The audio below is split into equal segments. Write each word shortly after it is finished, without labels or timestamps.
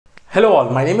Hello all,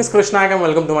 my name is Krishna and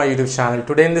welcome to my YouTube channel.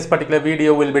 Today in this particular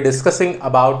video, we'll be discussing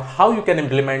about how you can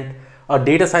implement a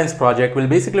data science project. We'll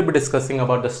basically be discussing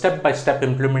about the step-by-step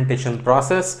implementation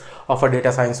process of a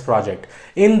data science project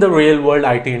in the real world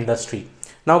IT industry.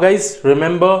 Now guys,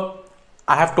 remember,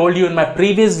 I have told you in my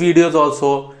previous videos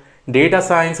also, data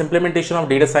science, implementation of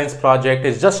data science project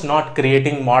is just not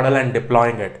creating model and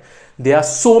deploying it. There are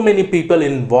so many people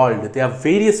involved. There are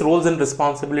various roles and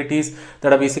responsibilities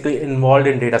that are basically involved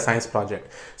in data science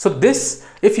project. So this,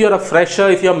 if you're a fresher,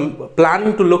 if you're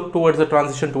planning to look towards the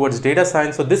transition towards data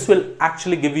science, so this will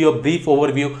actually give you a brief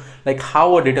overview like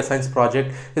how a data science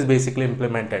project is basically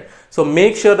implemented. So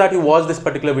make sure that you watch this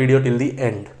particular video till the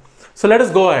end. So let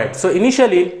us go ahead. So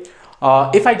initially,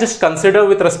 if I just consider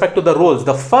with respect to the roles,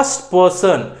 the first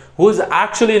person who is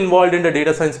actually involved in the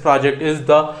data science project is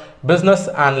the business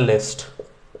analyst.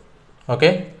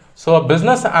 Okay, so a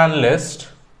business analyst.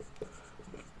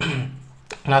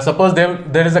 Now suppose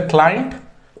there is a client,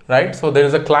 right? So there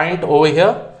is a client over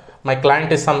here. My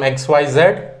client is some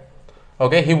XYZ.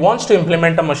 Okay, he wants to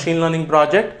implement a machine learning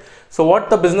project. So what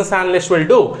the business analyst will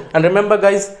do, and remember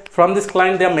guys, from this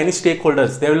client there are many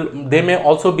stakeholders. They may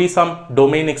also be some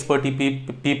domain expertise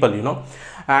people, you know,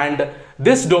 and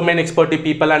this domain expertise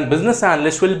people and business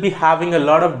analyst will be having a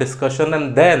lot of discussion,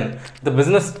 and then the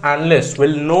business analyst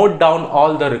will note down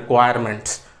all the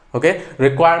requirements. Okay,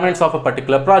 requirements of a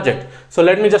particular project. So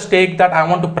let me just take that I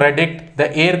want to predict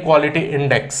the air quality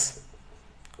index.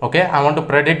 Okay, I want to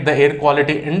predict the air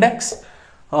quality index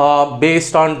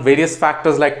based on various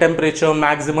factors like temperature,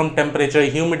 maximum temperature,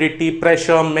 humidity,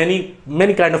 pressure, many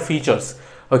kind of features.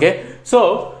 Okay,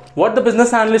 so what the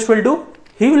business analyst will do,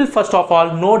 he will first of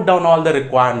all note down all the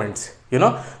requirements, you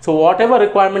know. So whatever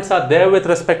requirements are there with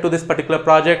respect to this particular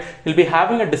project, he'll be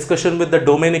having a discussion with the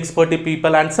domain expertise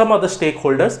people and some other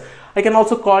stakeholders. I can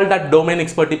also call that domain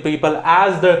expertise people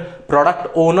as the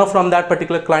product owner from that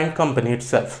particular client company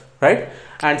itself, right?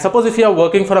 And suppose if you are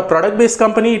working for a product based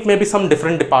company, it may be some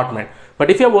different department, but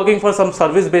if you are working for some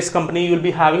service based company, you will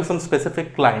be having some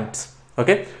specific clients.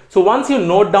 Okay, so once you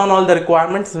note down all the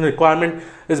requirements, the requirement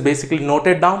is basically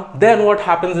noted down, then what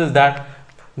happens is that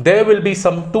there will be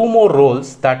two more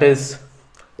roles, that is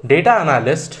data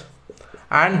analyst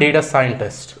and data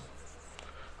scientist.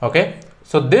 Okay,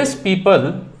 so these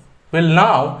people will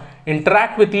now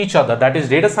interact with each other, that is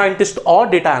data scientist or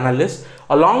data analyst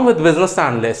along with business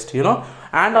analyst, you know,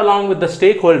 and along with the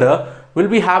stakeholder will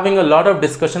be having a lot of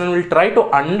discussion and will try to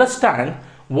understand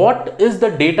what is the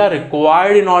data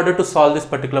required in order to solve this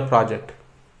particular project,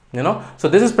 you know. So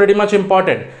this is pretty much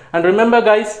important. And remember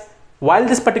guys, while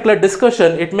this particular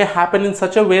discussion, it may happen in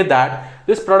such a way that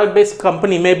this product based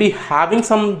company may be having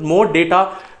some more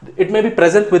data. It may be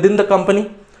present within the company,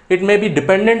 it may be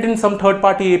dependent in some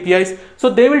third-party APIs. So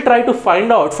they will try to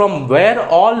find out from where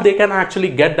all they can actually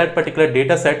get that particular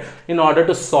data set in order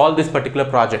to solve this particular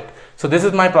project. So this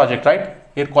is my project, right?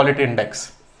 Air quality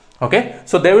index. Okay,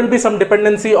 so there will be some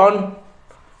dependency on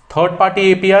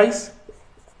third-party APIs,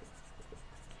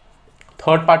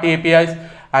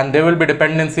 and there will be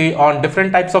dependency on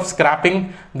different types of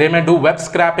scraping. They may do web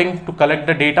scraping to collect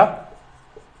the data.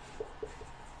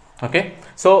 Okay,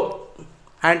 so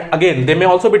and again, they may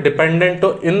also be dependent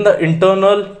in the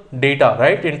internal data,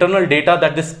 right? Internal data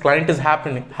that this client is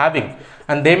having,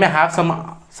 and they may have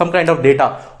some kind of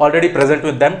data already present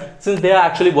with them since they are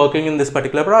actually working in this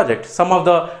particular project. Some of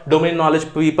the domain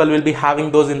knowledge people will be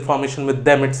having those information with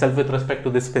them itself with respect to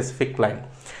this specific client.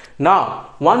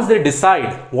 Now, once they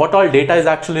decide what all data is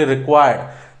actually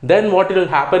required, then what will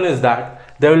happen is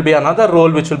that there will be another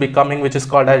role which will be coming, which is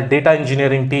called as data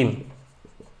engineering team.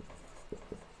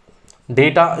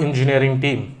 Data engineering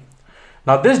team.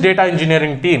 Now this data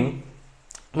engineering team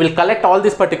will collect all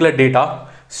this particular data,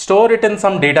 store it in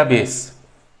some database.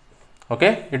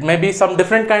 Okay, it may be some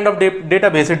different kind of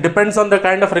database. It depends on the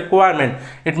kind of requirement.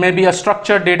 It may be a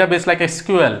structured database like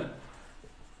SQL,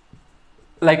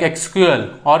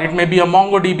 or it may be a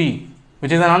MongoDB,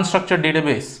 which is an unstructured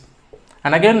database.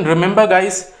 And again, remember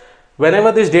guys,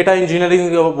 whenever this data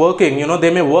engineering is working, you know,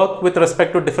 they may work with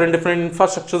respect to different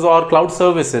infrastructures or cloud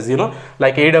services, you know,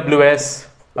 like AWS,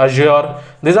 Azure.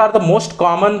 These are the most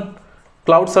common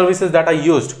cloud services that are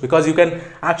used because you can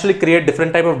actually create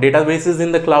different type of databases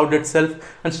in the cloud itself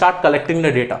and start collecting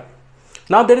the data.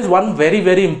 Now there is one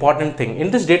very important thing.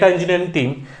 In this data engineering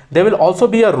team, there will also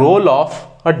be a role of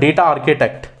a data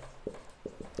architect.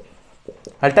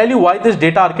 I'll tell you why this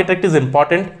data architect is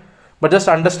important, but just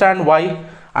understand why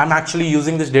I'm actually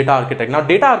using this data architect. Now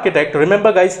data architect,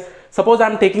 remember guys, suppose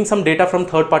I'm taking some data from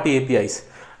third-party APIs,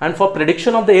 and for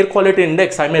prediction of the air quality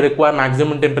index, I may require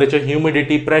maximum temperature,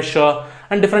 humidity, pressure,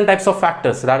 and different types of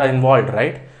factors that are involved,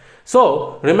 right?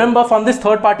 So remember, from this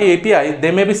third party API,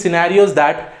 there may be scenarios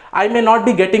that I may not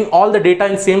be getting all the data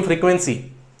in same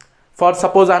frequency. For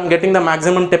suppose I'm getting the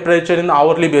maximum temperature in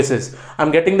hourly basis,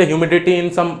 I'm getting the humidity in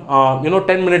some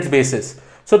 10 minutes basis.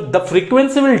 So the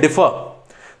frequency will differ.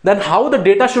 Then how the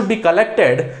data should be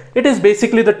collected, it is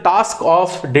basically the task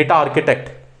of data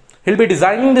architect. He'll be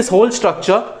designing this whole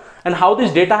structure and how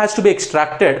this data has to be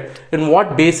extracted, in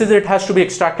what basis it has to be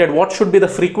extracted, what should be the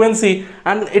frequency,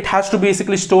 and it has to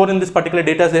basically store in this particular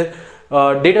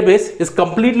database is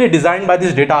completely designed by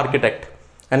this data architect.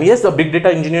 And yes, the big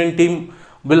data engineering team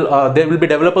will, there will be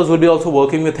developers will be also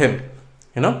working with him,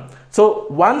 So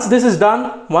once this is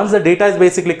done, once the data is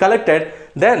basically collected,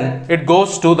 then it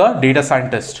goes to the data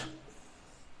scientist.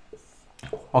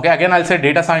 Okay, again I'll say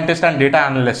data scientist and data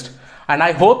analyst. And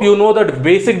I hope you know the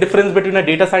basic difference between a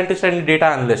data scientist and a data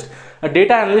analyst. A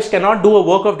data analyst cannot do a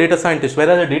work of data scientist,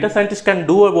 whereas a data scientist can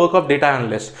do a work of data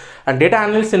analyst. And data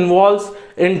analyst involves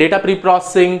in data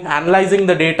pre-processing, analyzing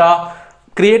the data,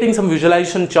 creating some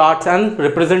visualization charts and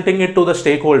representing it to the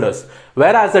stakeholders.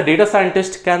 Whereas the data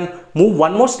scientist can move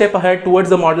one more step ahead towards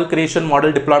the model creation,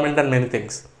 model deployment and many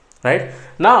things. Right?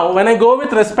 Now, when I go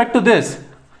with respect to this,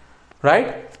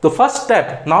 right? The first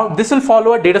step, now this will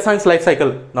follow a data science life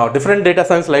cycle. Now, different data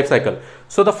science life cycle.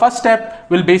 So the first step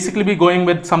will basically be going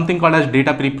with something called as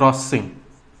data pre-processing.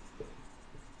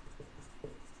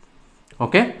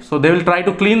 Okay, so they will try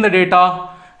to clean the data.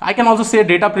 I can also say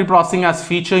data pre-processing as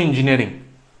feature engineering.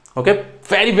 Okay,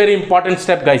 very, very important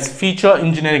step, guys. Feature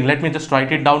engineering. Let me just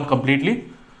write it down completely.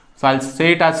 So I'll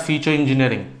say it as feature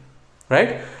engineering.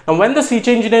 Right? Now, when the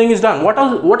feature engineering is done, what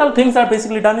are things that are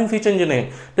basically done in feature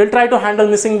engineering? They'll try to handle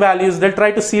missing values. They'll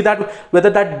try to see that whether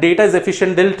that data is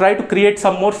efficient. They'll try to create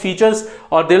some more features,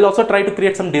 or they'll also try to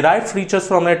create some derived features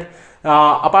from it.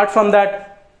 Apart from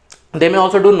that, they may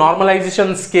also do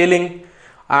normalization, scaling,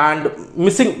 and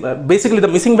basically the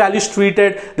missing values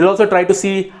treated. They'll also try to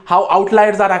see how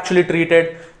outliers are actually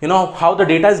treated, how the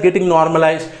data is getting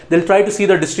normalized. They'll try to see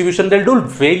the distribution. They'll do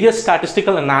various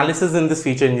statistical analysis in this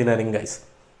feature engineering, guys.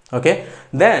 Okay,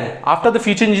 then after the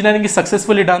feature engineering is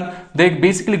successfully done, they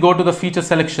basically go to the feature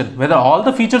selection, whether all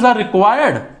the features are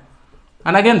required.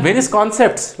 And again, various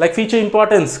concepts like feature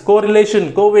importance,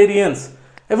 correlation, covariance,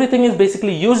 everything is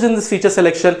basically used in this feature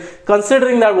selection,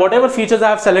 considering that whatever features I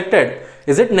have selected,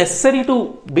 is it necessary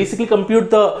to basically compute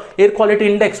the air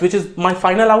quality index, which is my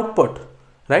final output,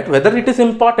 right? Whether it is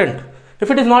important.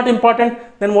 If it is not important,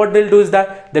 then what they'll do is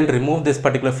that they'll remove these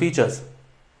particular features,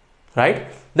 right?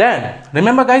 Then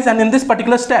remember, guys, and in this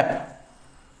particular step,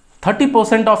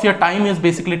 30% of your time is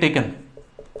basically taken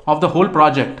of the whole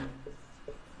project.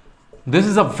 This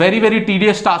is a very, very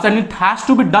tedious task, and it has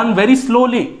to be done very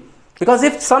slowly. Because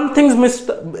if something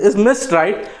is missed,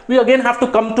 right, we again have to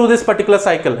come to this particular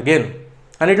cycle again.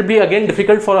 And it will be again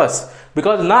difficult for us.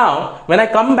 Because now, when I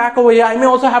come back over here, I may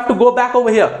also have to go back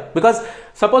over here. Because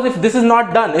suppose if this is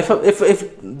not done,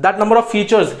 if that number of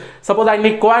features, suppose I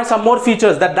require some more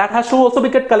features, that has to also be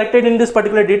collected in this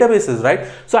particular databases, right?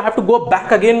 So I have to go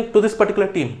back again to this particular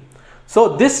team.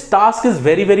 So this task is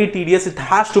very, very tedious. It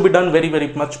has to be done very,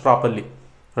 very much properly.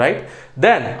 Right?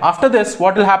 Then after this,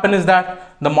 what will happen is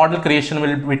that the model creation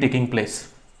will be taking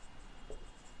place.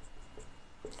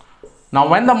 Now,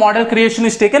 when the model creation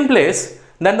is taken place,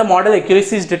 then the model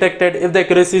accuracy is detected. If the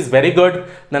accuracy is very good,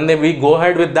 then we go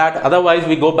ahead with that. Otherwise,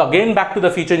 we go again back to the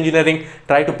feature engineering,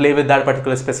 try to play with that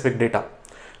particular specific data.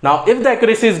 Now, if the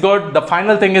accuracy is good, the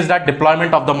final thing is that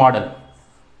deployment of the model.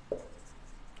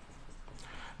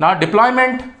 Now,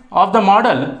 deployment of the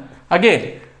model,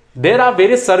 again, there are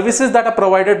various services that are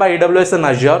provided by AWS and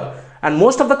Azure, and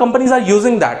most of the companies are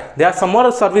using that. There are some more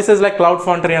services like Cloud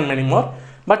Foundry and many more,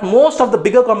 but most of the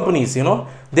bigger companies,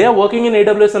 they are working in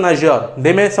AWS and Azure.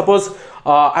 They may suppose,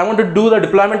 I want to do the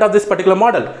deployment of this particular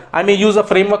model. I may use a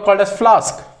framework called as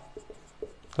Flask,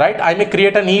 right? I may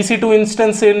create an EC2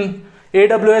 instance in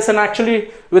AWS, and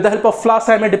actually with the help of Flask,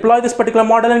 I may deploy this particular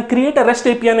model and create a REST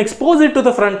API and expose it to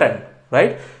the front end,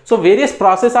 right? So various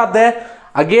processes are there.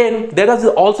 Again, there is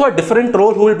also a different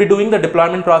role who will be doing the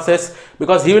deployment process,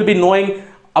 because he will be knowing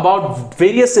about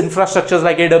various infrastructures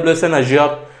like AWS and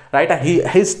Azure, right? And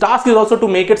his task is also to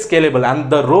make it scalable, and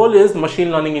the role is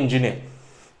machine learning engineer.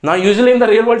 Now, usually in the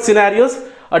real world scenarios,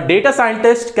 a data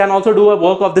scientist can also do a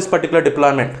work of this particular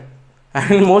deployment.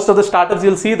 And in most of the startups,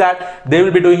 you'll see that they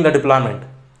will be doing the deployment.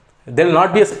 There will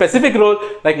not be a specific role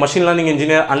like machine learning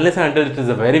engineer unless and until it is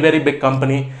a very, very big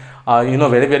company,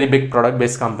 very, very big product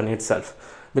based company itself,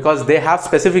 because they have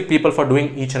specific people for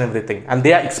doing each and everything, and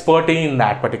they are experting in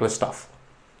that particular stuff,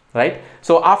 right?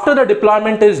 So after the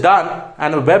deployment is done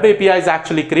and a web API is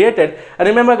actually created, and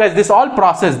remember, guys, this all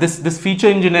process, this feature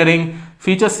engineering,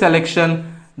 feature selection.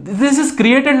 This is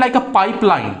created like a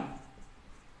pipeline.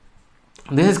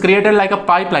 This is created like a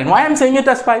pipeline. Why I'm saying it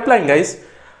as pipeline, guys?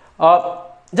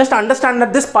 Just understand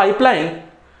that this pipeline,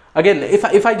 again,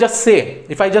 if I just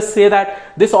say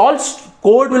that this all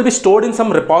code will be stored in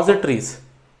some repositories,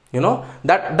 you know,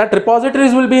 that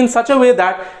repositories will be in such a way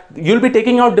that you'll be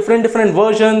taking out different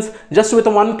versions. Just with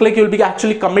one click you'll be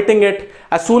actually committing it.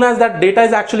 As soon as that data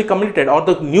is actually committed or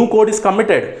the new code is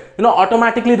committed, you know,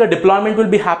 automatically the deployment will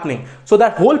be happening. So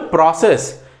that whole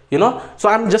process, you know, so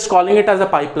I'm just calling it as a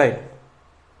pipeline.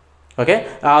 Okay,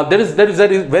 there is a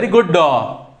very good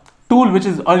tool which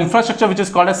is or infrastructure which is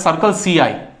called as Circle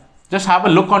CI. Just have a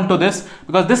look onto this,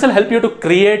 because this will help you to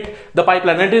create the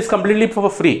pipeline. It is completely for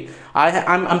free.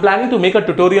 I'm planning to make a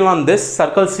tutorial on this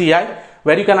Circle CI,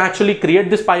 where you can actually create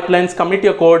these pipelines, commit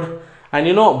your code, and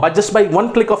you know, but just by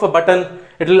one click of a button,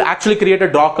 it will actually create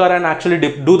a Docker and actually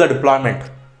do the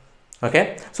deployment.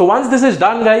 Okay, so once this is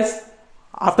done, guys,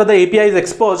 after the API is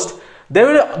exposed,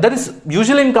 there is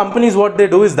usually in companies what they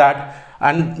do is that,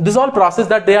 and this whole process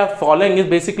that they are following is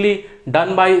basically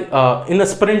done by in a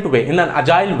sprint way, in an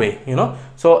agile way, you know.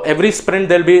 So every sprint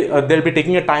they'll be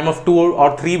taking a time of 2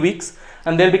 or 3 weeks,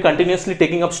 and they'll be continuously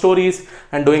taking up stories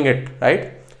and doing it,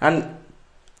 right? And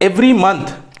every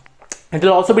month it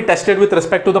will also be tested with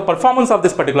respect to the performance of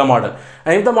this particular model.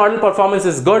 And if the model performance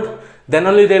is good, then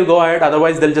only they'll go ahead.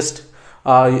 Otherwise they'll just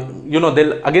you know,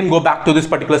 they'll again go back to this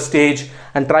particular stage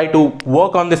and try to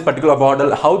work on this particular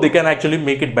model, how they can actually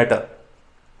make it better.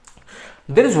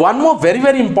 There is one more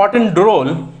very important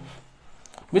role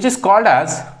which is called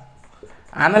as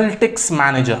analytics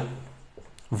manager.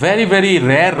 Very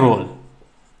rare role.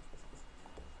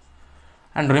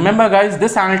 And remember, guys,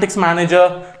 this analytics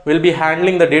manager will be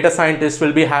handling the data scientist,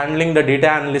 will be handling the data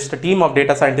analyst, a team of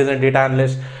data scientists and data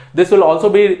analysts. This will also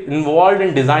be involved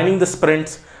in designing the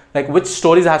sprints, like which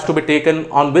stories has to be taken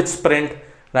on which sprint,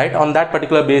 right? On that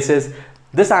particular basis,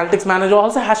 this analytics manager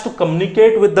also has to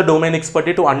communicate with the domain expert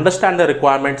to understand the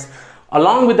requirements.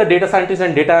 Along with the data scientist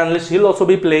and data analyst, he'll also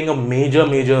be playing a major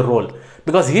role,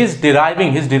 because he's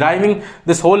deriving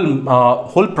this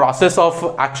whole process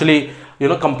of actually, you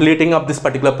know, completing up this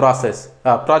particular process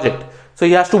project. So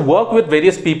he has to work with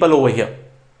various people over here.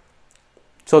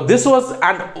 So this was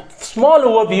a small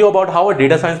overview about how a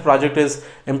data science project is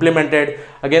implemented.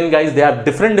 Again, guys, there are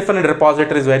different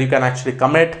repositories where you can actually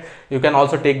commit. You can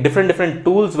also take different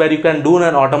tools where you can do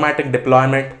an automatic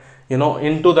deployment, you know,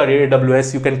 into the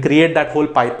AWS. You can create that whole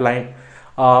pipeline.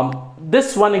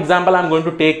 This one example I'm going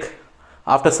to take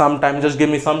after some time. Just give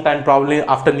me some time, probably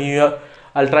after New Year.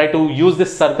 I'll try to use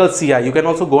this Circle CI. You can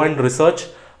also go and research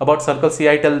about Circle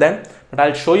CI till then, but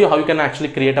I'll show you how you can actually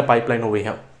create a pipeline over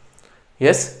here.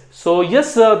 Yes, so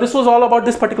yes, this was all about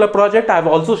this particular project. I've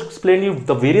also explained you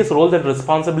the various roles and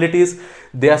responsibilities.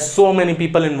 There are so many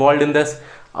people involved in this.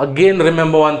 Again,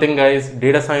 remember one thing, guys,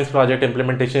 data science project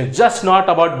implementation is just not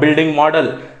about building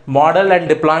model and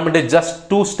deployment is just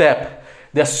 2 steps.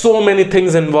 There are so many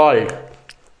things involved.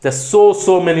 There's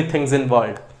so many things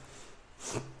involved.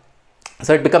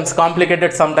 So it becomes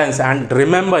complicated sometimes. And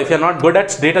remember, if you're not good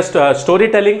at data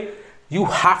storytelling, you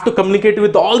have to communicate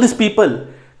with all these people.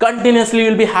 Continuously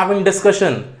you'll be having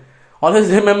discussion.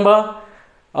 Always remember,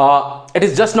 it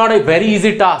is just not a very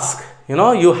easy task. You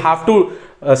know, you have to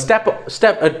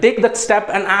take that step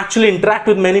and actually interact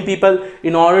with many people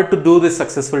in order to do this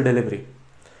successful delivery.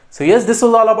 So yes, this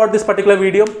was all about this particular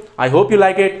video. I hope you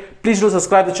like it. Please do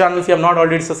subscribe to the channel if you have not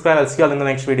already subscribed. I'll see you all in the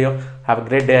next video. Have a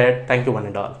great day ahead. Thank you one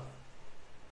and all.